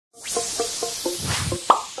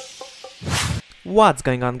What's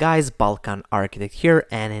going on, guys? Balkan Architect here,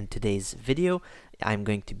 and in today's video I'm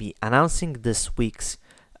going to be announcing this week's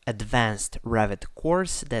advanced Revit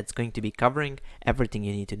course that's going to be covering everything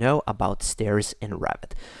you need to know about stairs in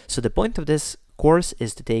Revit. So the point of this course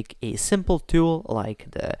is to take a simple tool like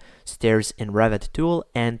the Stairs in Revit tool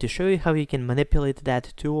and to show you how you can manipulate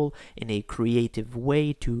that tool in a creative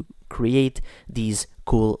way to create these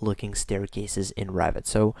cool looking staircases in Revit.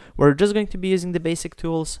 So we're just going to be using the basic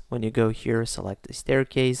tools. When you go here, select the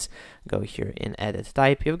staircase, go here in edit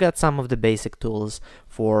type, you've got some of the basic tools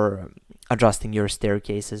for adjusting your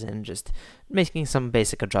staircases and just making some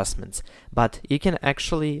basic adjustments. But you can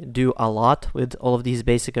actually do a lot with all of these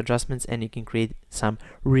basic adjustments, and you can create some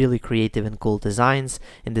really creative and cool designs.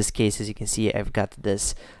 In this case, as you can see, I've got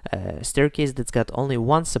this staircase that's got only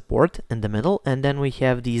one support in the middle, and then we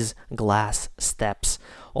have these glass steps.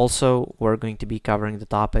 Also, we're going to be covering the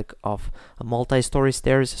topic of multi-story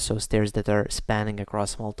stairs, so stairs that are spanning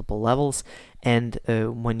across multiple levels. And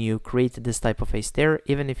when you create this type of a stair,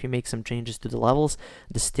 even if you make some changes to the levels,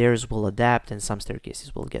 the stairs will adapt, and some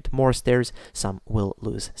staircases will get more stairs, some will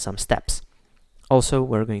lose some steps. Also,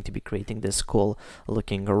 we're going to be creating this cool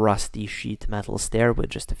looking rusty sheet metal stair with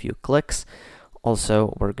just a few clicks.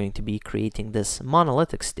 Also, we're going to be creating this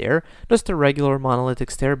monolithic stair, just a regular monolithic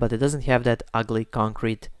stair, but it doesn't have that ugly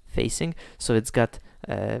concrete facing, so it's got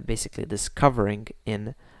basically this covering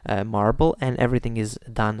in marble, and everything is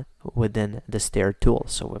done within the stair tool.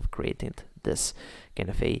 So we've created this kind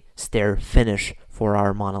of a stair finish for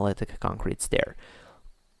our monolithic concrete stair.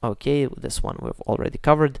 Okay, this one we've already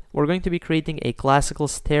covered. We're going to be creating a classical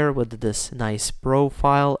stair with this nice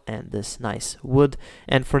profile and this nice wood,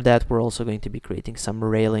 and for that we're also going to be creating some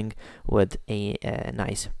railing with a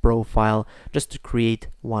nice profile just to create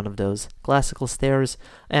one of those classical stairs.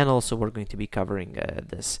 And also we're going to be covering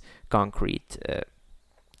this concrete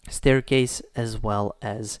staircase, as well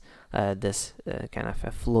as this kind of a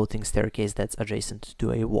floating staircase that's adjacent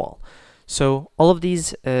to a wall. So all of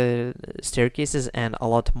these staircases and a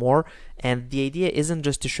lot more, and the idea isn't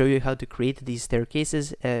just to show you how to create these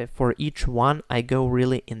staircases. For each one I go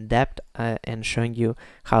really in depth and showing you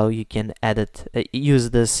how you can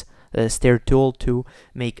use this stair tool to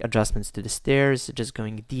make adjustments to the stairs, just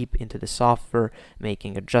going deep into the software,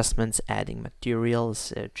 making adjustments, adding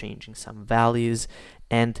materials, changing some values.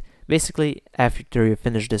 And basically, after you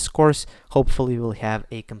finish this course, hopefully you will have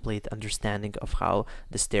a complete understanding of how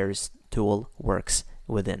the stairs tool works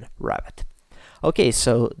within Revit. Okay,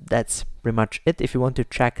 so that's pretty much it. If you want to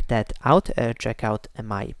check that out, check out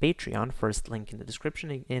my Patreon, first link in the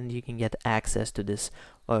description, and you can get access to this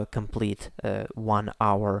complete 1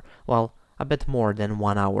 hour, well, a bit more than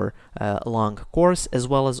 1 hour long course, as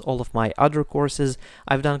well as all of my other courses.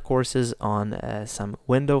 I've done courses on some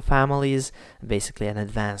window families, basically an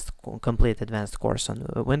complete advanced course on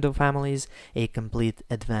window families, a complete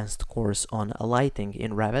advanced course on lighting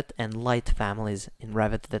in Revit, and light families in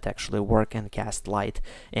Revit that actually work and cast light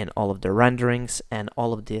in all of the renderings, and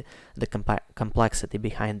all of the complexity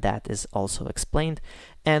behind that is also explained.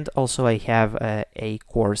 And also I have a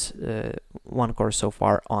course, one course so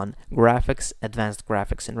far on graphics, advanced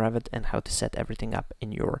graphics in Revit, and how to set everything up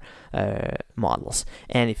in your models.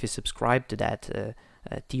 And if you subscribe to that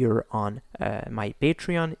tier on my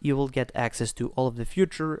Patreon, you will get access to all of the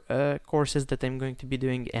future courses that I'm going to be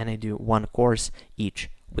doing, and I do one course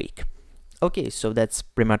each week. Okay, so that's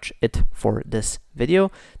pretty much it for this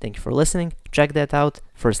video. Thank you for listening. Check that out.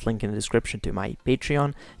 First link in the description to my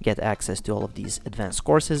Patreon. Get access to all of these advanced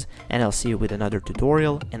courses, and I'll see you with another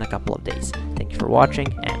tutorial in a couple of days. Thank you for watching,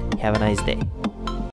 and have a nice day.